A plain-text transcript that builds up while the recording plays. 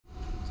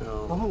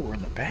So. Oh, we're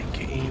in the back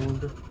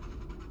cave.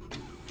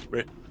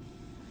 Right.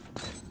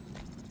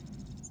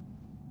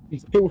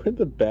 We're in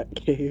the bat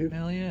cave.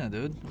 Hell yeah,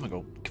 dude. I'm gonna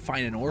go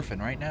find an orphan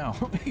right now.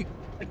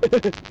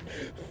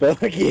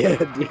 Fuck yeah,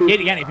 dude. You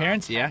got any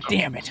parents? Yeah.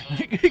 Damn it.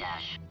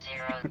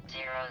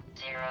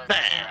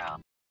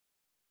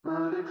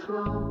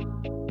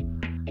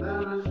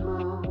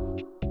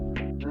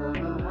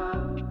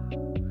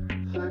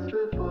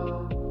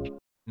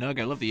 Nug,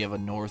 I love that you have a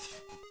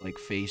north like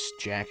face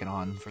jacket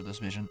on for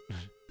this mission.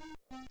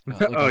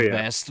 Like Oh, a yeah.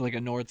 vest, like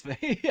a north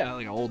face. Yeah,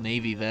 like an old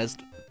Navy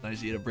vest. Nice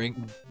of you to bring.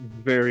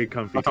 Very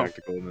comfy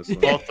tactical in this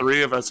one. All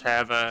three of us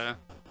have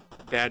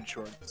dad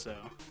shorts, so.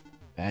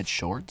 Bad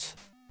shorts?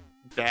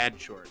 Dad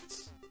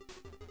shorts.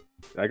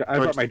 I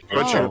brought my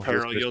What's jorts your for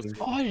apparel? this mission.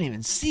 Oh, I didn't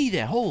even see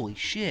that. Holy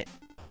shit.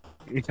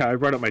 Yeah, I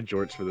brought up my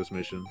jorts for this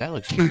mission. That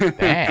looks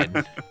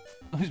bad.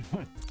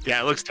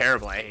 Yeah, it looks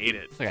terrible. I hate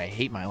it. It's like I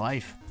hate my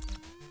life.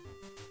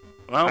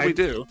 Well, we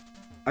do.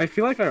 I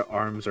feel like our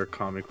arms are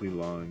comically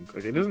long.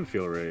 Like, it doesn't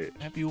feel right.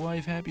 Happy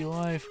wife, happy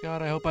life.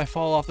 God, I hope I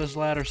fall off this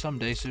ladder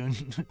someday soon.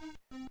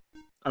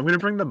 I'm gonna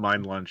bring the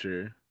mine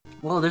launcher.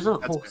 Well, there's a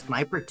That's whole good.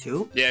 sniper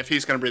too. Yeah, if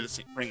he's gonna bring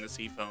the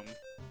sea foam.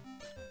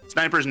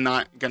 Sniper's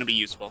not gonna be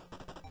useful.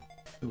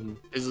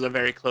 This is a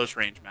very close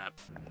range map.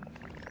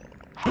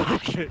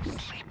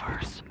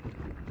 Sleepers,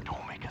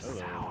 don't make a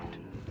sound.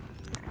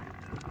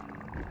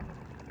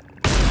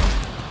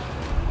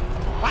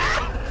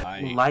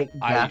 Light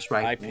gas I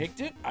rifle.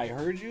 picked it, I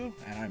heard you,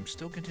 and I'm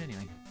still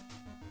continuing.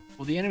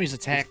 Well, the enemy's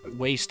attack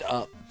waist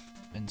up,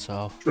 and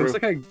so... Looks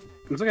like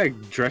I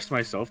dressed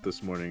myself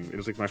this morning. It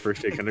was like my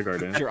first day of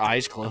kindergarten. Your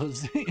eyes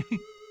closed.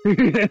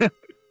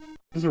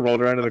 Just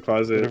rolled around in the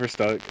closet, never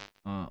stuck.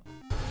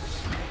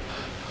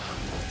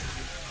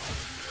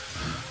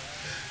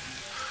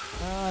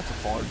 That's a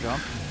far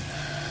jump.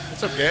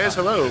 What's up, guys?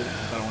 Hello. I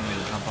don't want me to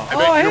jump off. I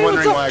bet hey, you're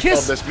wondering what's up, why I Kiss?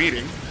 called this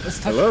meeting. Let's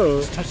touch, Hello.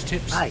 Let's touch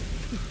tips. Hi.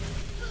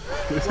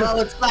 Well,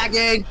 it's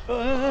lagging.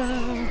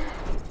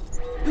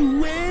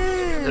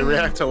 They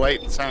react to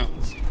light and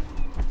sounds.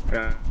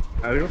 Yeah.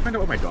 I gotta go find out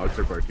what my dogs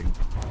are barking.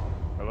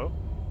 Hello?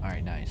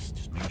 Alright, nice.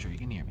 Just make sure you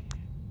can hear me.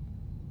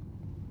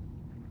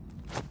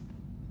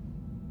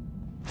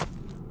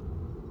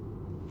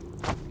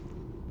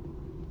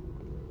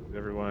 Is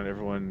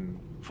everyone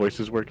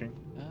voices working?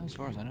 As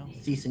far as I know.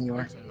 Si,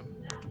 senor.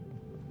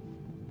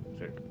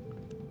 Sick.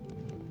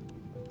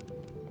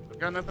 I've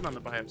got nothing on the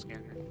bio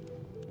scanner.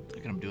 Look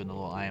at him doing the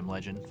little I am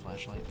legend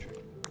flashlight trick.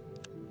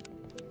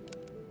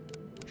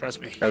 Trust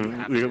me.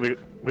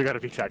 We gotta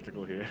be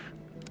tactical here.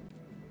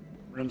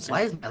 Room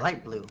Why is my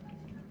light blue?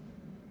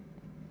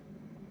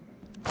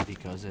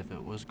 Because if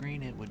it was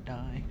green, it would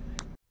die.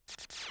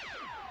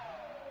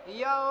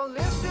 Yo,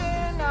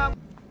 listen up.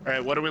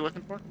 Alright, what are we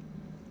looking for?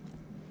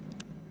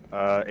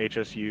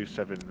 HSU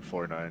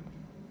 749.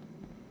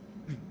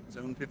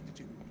 Zone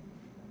 52.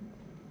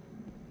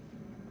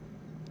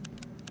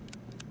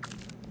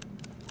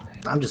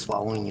 I'm just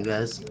following you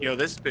guys. Yo,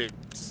 this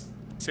bit's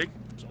 6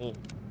 years old.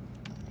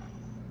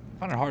 I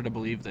find it hard to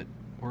believe that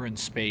we're in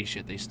space,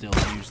 yet they still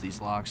use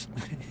these locks.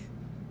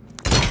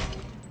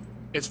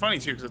 It's funny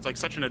too, because it's like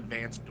such an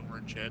advanced door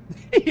and shit.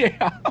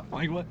 Yeah,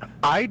 like what?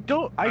 I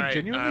Alright,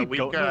 genuinely we've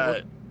don't know got-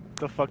 what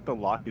the fuck the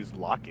lock is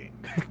locking.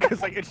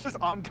 Because like it's just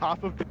on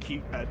top of the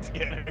keypad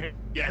scanner.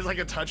 Yeah, it's like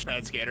a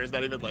touchpad scanner. It's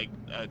not even like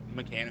a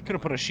mechanical. Could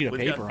have put a sheet of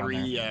We've paper got on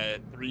three, there.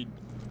 three.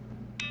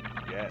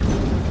 Yeah.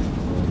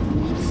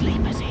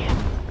 Sleepers here.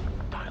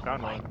 I'll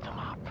Found light one. them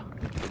up.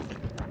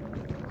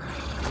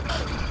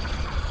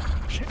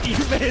 You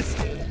missed!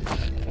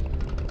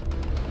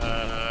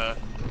 I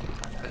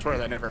swear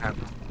that never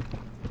happened.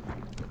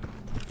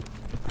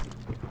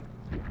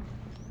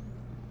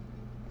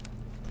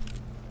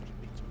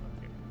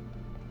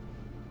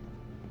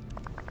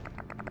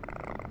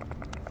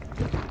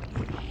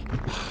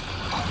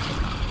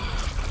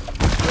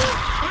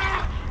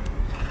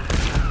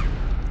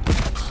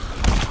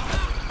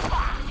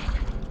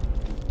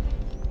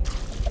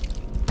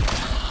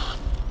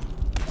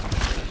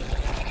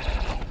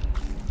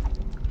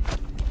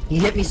 He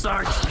hit me,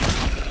 Sarge.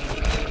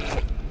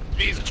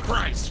 Jesus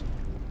Christ!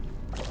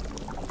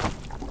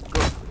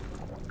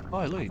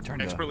 Oh, look, he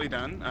turned Expertly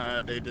done.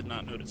 They did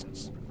not notice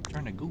us.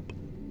 to goop.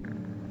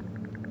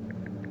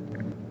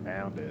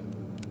 Found it.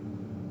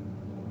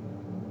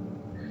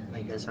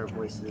 I guess our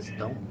voices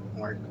don't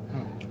work.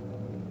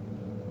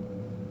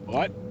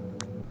 What?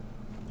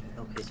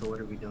 Okay, so what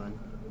are we doing?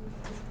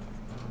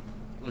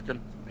 Looking.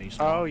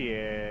 Oh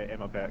yeah,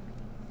 ammo pack.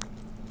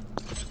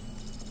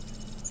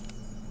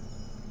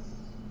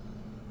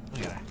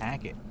 We gotta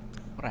hack it.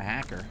 What a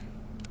hacker.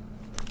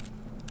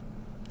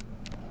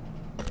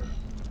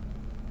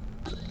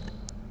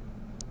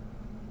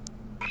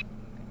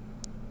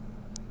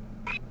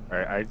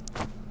 Alright, I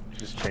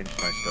just changed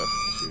my stuff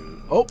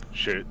to... Oh!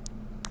 Shit.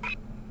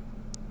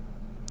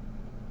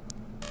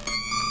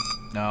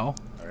 No.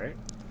 Alright.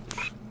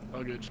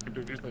 Oh, good. Keep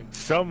doing your thing.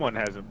 Someone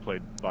hasn't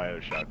played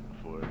Bioshock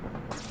before.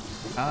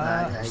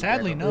 I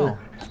Sadly, don't no. know.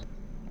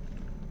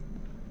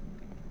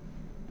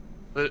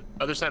 The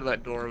other side of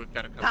that door, we've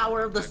got a couple.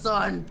 Power of the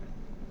sun.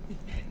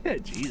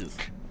 Jesus.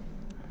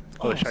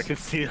 I wish I could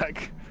see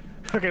like.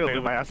 I'm gonna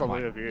leave my ass all the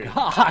way up here.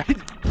 God.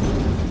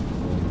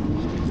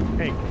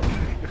 Hey.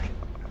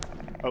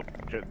 Oh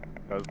shit,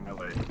 that was my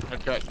leg.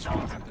 I've got two.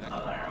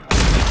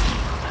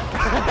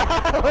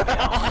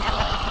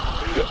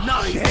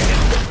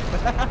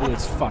 Nice. Blew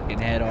its fucking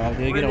head off,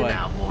 dude. Get Bring it away.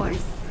 out,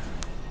 boys.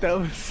 That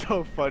was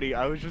so funny.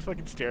 I was just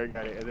fucking staring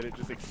at it, and then it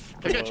just I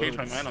exploded. think I changed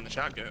my mind on the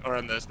shotgun or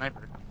on the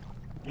sniper.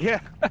 Yeah.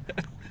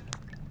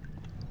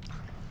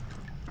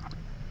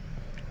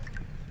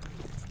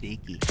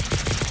 Sneaky.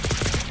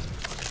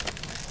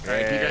 All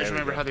right, do you There guys we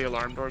remember go. how the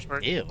alarm doors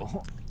work? Ew.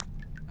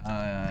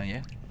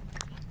 Yeah.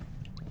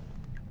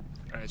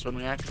 All right, so when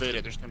we activate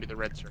it, there's gonna be the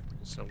red circles,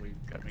 so we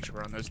gotta make sure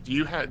we're on those. Do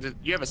you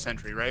have a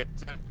sentry, right?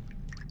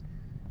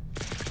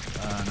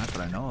 Not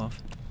that I know of.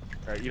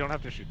 Alright, you don't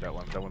have to shoot that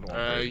one. That one won't.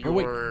 Or Your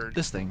wait,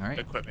 this thing, right?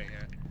 equipment,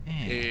 yeah.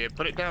 Yeah. Yeah,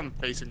 put it down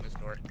facing this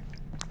door.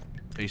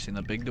 Facing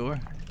the big door.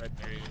 Right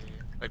there,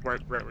 like right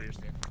where you're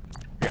standing.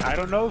 Yeah, I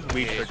don't know if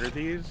we trigger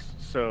these,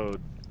 so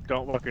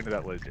don't walk into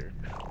that laser.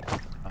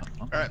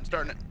 All right, I'm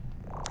starting it.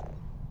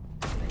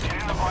 Get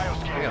in the We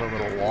bioscan. got a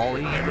little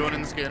wally. Everyone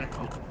in the scanner.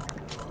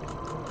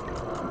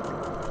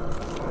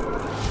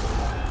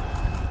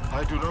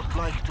 I do not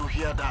like to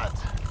hear that.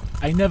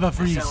 I never You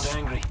freeze. sound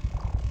angry.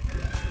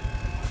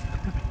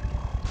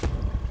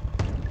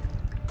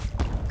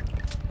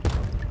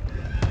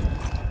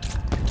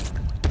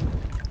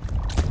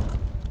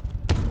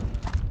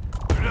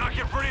 You're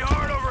knocking pretty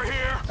hard over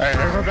here. Alright,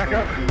 everyone back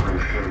up.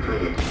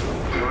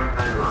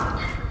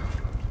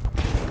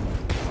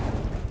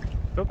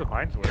 Built the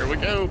mines Here work.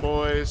 we go,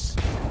 boys.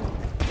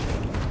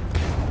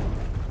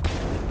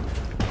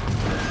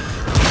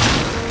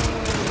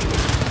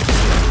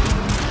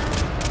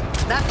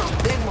 That's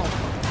a big moment.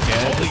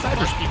 Yeah, The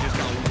sniper speed just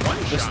got one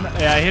shot.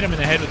 yeah, I hit him in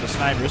the head with the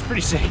sniper. It's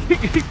pretty sick.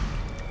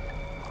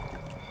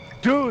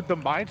 Dude, the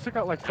mines took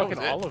out like That was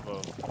fucking it. all of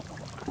them.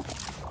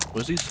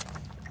 Pussies.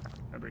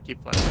 Remember to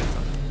keep flashlights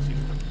on.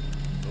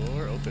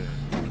 Door open.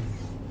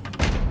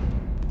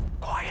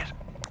 Quiet.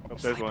 Oh,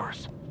 there's one.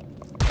 Sleepers.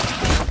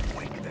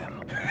 Wake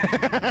them.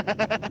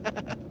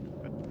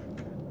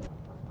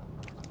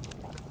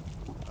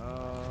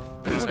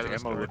 What's Side the of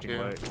this ammo door, looking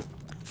too. like?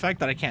 The fact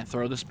that I can't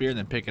throw the spear and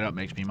then pick it up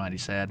makes me mighty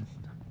sad.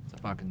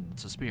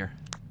 It's a spear.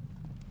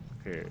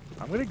 Okay,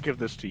 I'm gonna give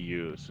this to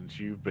you since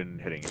you've been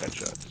hitting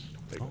headshots.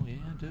 Like, Oh yeah,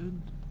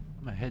 dude.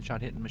 I'm a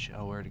headshot hitting machine.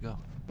 Oh, where'd it go?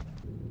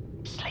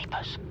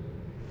 Sleepers.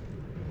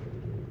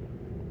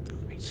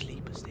 Great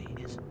sleepers,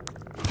 days.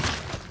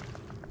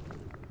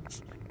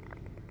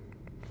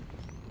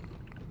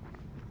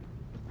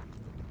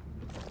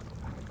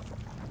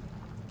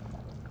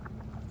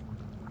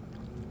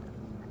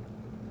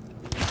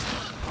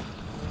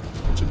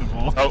 What's in the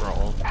wall?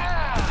 Oh.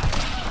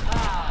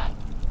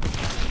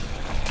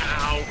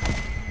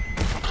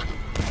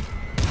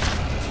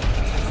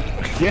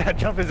 yeah,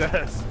 jump his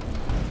ass.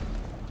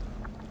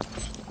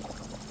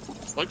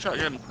 Slug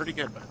shotgun, pretty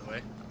good, by the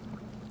way.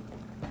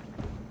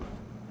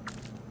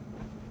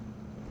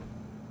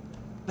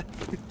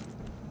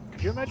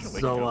 Could you imagine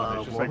like, So,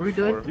 there's just, what like were we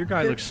doing? four- Your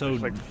guy looks so.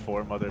 There's like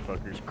 4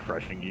 motherfuckers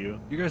crushing you.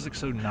 You guys look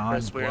so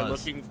Chris, we are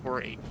non-plus. looking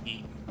for a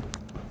key.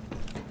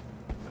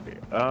 Okay,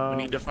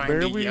 We need to find where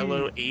the we...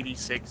 yellow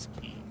 86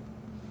 key.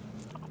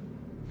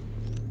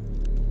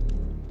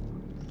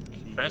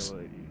 Chris?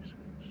 Yellow 86.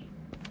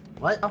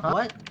 What?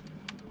 What?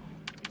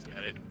 He's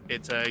got it.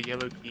 It's a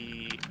yellow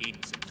key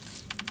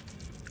 86.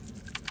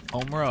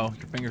 Home row.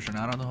 Your fingers are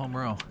not on the home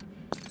row.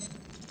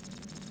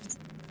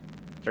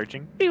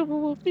 Searching.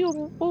 Your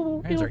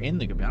hands are in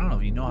the computer. I don't know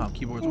if you know how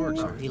keyboards work,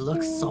 sir. He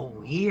looks so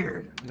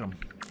weird. Look at him.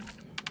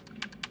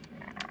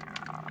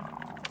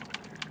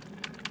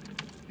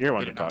 You're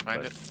one We to did not talk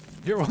find about. it.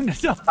 You're one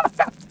to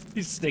talk.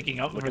 He's sticking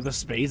up for the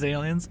space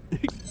aliens.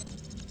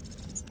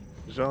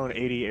 Zone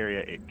 80,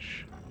 Area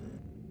H.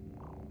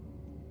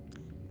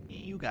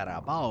 You got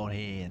a bald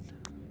head.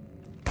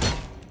 Do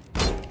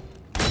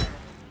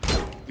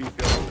you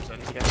feel the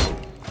percentage gap?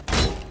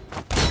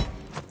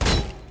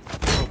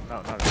 Oh, no,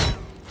 not really.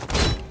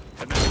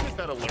 Imagine if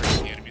that alerts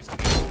the enemies on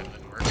the other side of the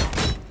door.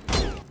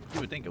 You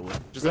would think it would.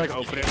 Just Like,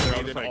 open it, they're all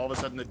and just then like- all of a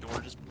sudden the door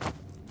just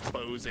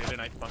bows in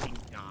and I fucking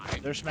die.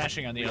 They're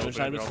smashing on the We other open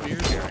side it, with they're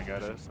all spears. staring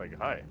at us like,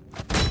 hi.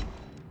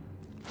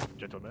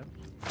 Gentlemen.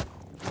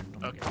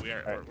 Okay, we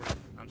are. Alright.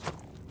 I'm sorry.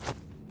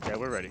 Yeah,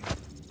 we're ready.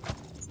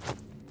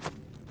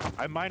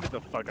 I minded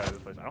the fuck out of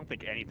this place. I don't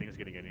think anything's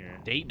getting in here.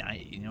 Date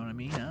night, you know what I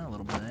mean? Huh? A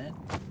little bit of that.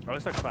 Oh,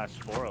 it's a class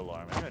 4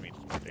 alarm. I think that means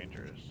it's more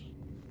dangerous.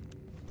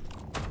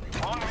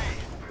 On me.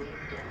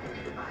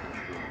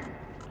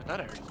 I thought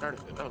I already started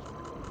it. That was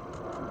weird.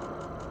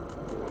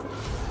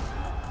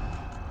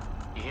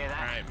 You hear that?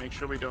 Alright, make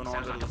sure we don't all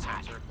Sounds go to like the a same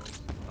pack.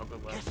 circles. I'll go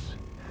left. Yes.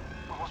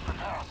 We must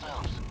prepare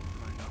ourselves.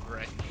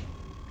 Right.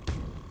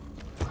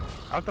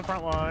 Out the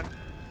front one.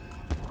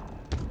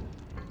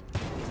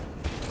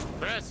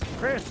 Chris!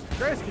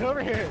 Chris, get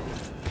over here.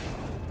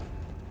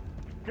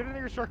 Get into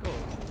your circle.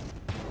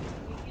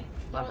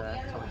 My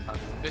bad. Someone's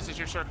talking to me. This is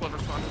your circle of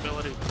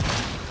responsibility.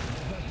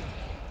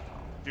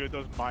 Dude,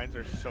 those mines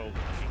are so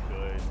fucking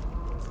good.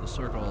 It's the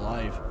circle of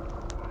life.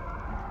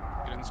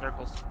 Get in the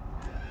circles.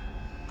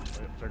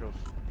 Yep, circles.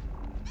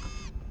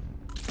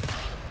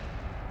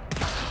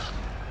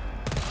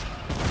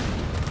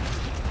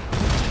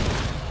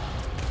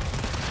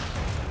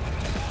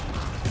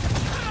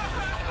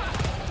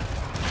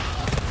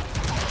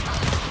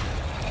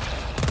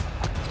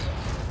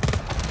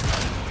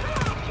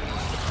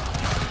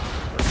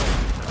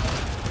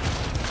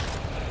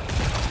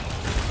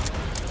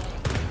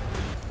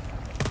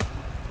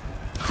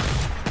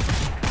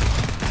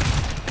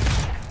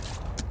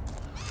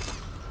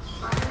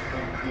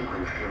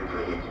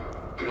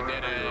 We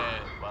did it.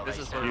 Well, This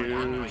they is sound where we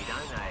won. hungry,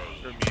 don't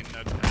they? For me and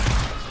Nug.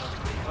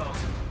 Oh,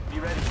 be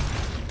ready.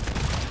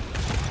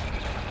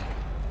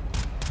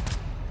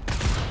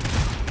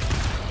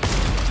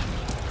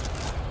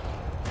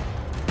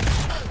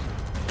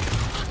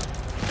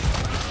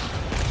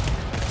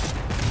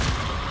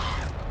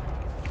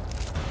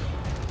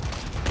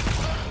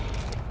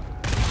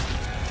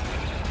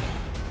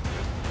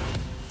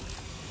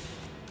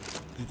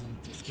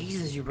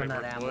 Jesus, you run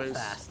out of ammo Boys.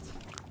 fast.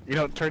 You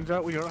know, it turns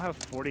out we don't have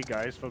 40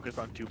 guys focused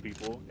on 2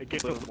 people. It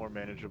gets a little more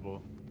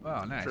manageable.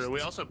 Oh, nice. True.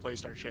 We also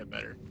placed our shit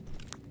better.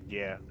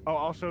 Yeah. Oh,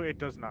 also, it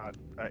does not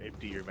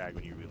empty your mag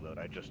when you reload.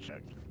 I just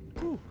checked.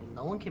 No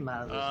one came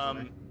out of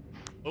this door.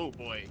 Oh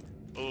boy.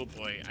 Oh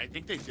boy. I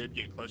think they did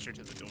get closer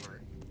to the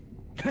door.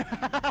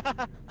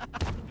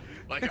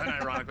 Like,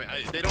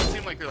 unironically, they don't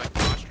seem like they're like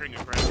posturing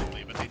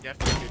aggressively, but they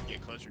definitely did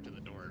get closer to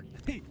the door.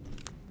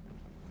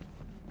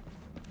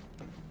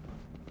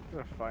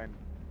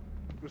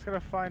 We're just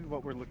gonna find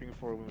what we're looking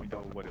for when we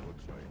know what it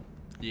looks like.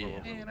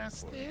 Yeah. And I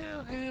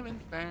still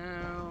haven't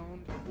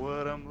found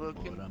what I'm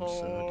looking What I'm for.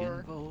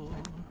 sucking for.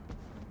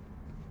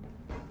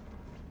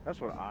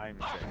 That's what I'm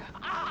saying.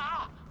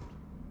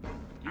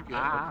 You good?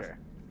 Okay.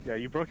 Yeah,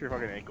 you broke your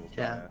fucking ankles.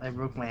 Yeah, dumbass. I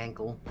broke my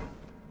ankle.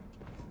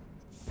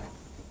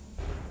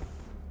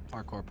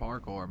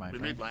 Parkour, my We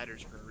friend. made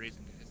ladders for a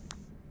reason, guys.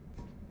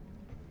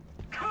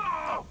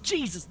 Oh,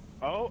 Jesus!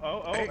 Oh,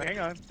 hang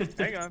on.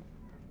 Hang on.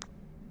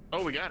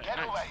 Oh, we got it. Get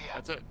Nice. over here.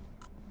 That's it.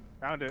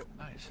 Found it.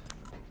 Nice.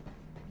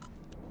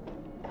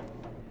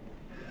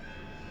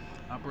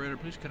 Operator,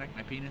 please connect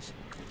my penis.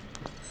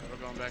 We're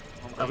going back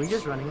home. Are we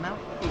just running now?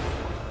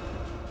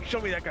 Show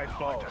me that guy's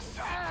balls.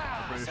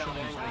 Operator, show me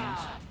his penis.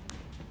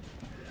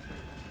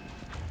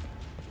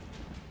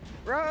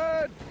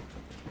 Run!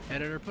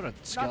 Editor, put a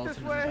skeleton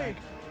in the way.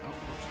 back.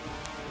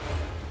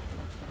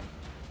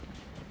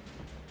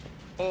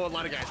 Oh, a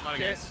lot of guys. A lot of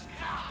guys.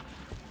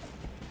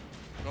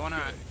 Going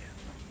on.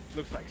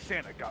 Looks like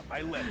Santa got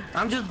my letter.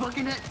 I'm just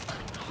booking it.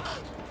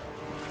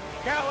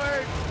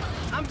 Coward!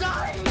 I'm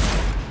dying.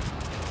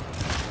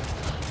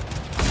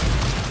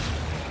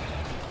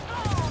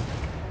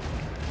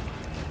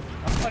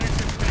 I'm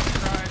punishing fake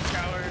crime,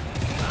 coward.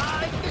 I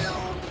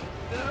killed.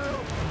 No.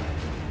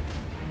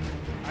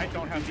 I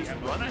don't have the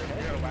ammo. We gotta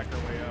whack our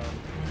way out.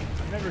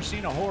 I've never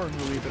seen a horror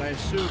movie, but I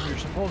assume you're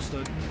supposed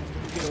to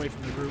get away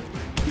from the group.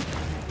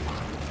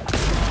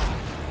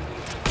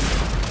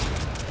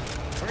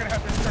 We're gonna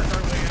have to start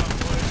our way out,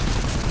 boys.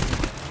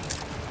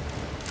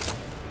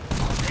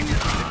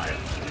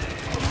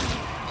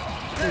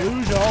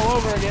 Illusion all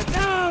over again.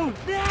 No!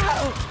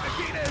 No!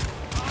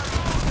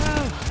 No!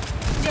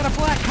 You got a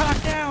black cock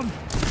down!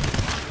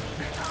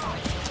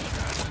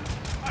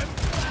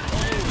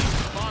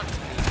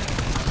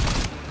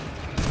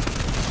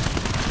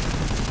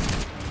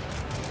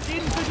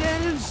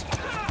 Infidels!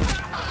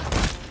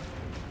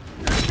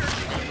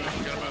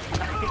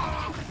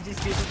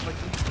 Just get the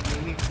fucking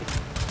baby.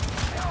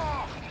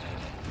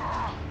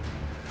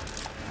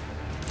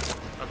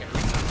 Okay.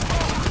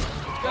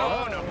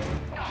 Oh, no.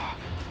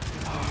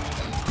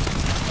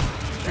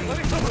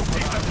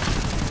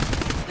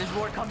 There's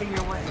more coming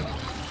your way.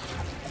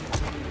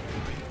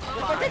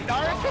 Fucking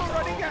Naruto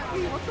running at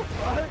me. What the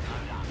fuck?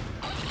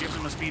 Gives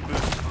him a speed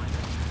boost.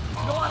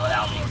 Go on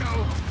without me.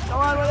 Go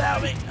on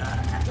without me.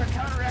 They're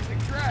counteracting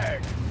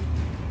drag.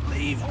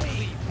 Leave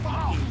me.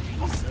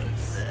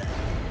 Jesus.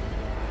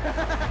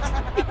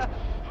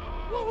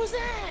 What was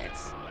that?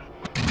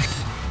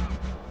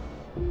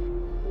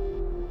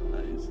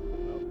 Nice.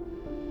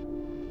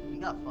 You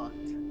got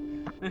fucked.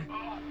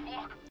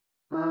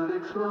 Let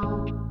it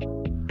flow,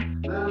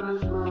 let it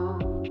flow.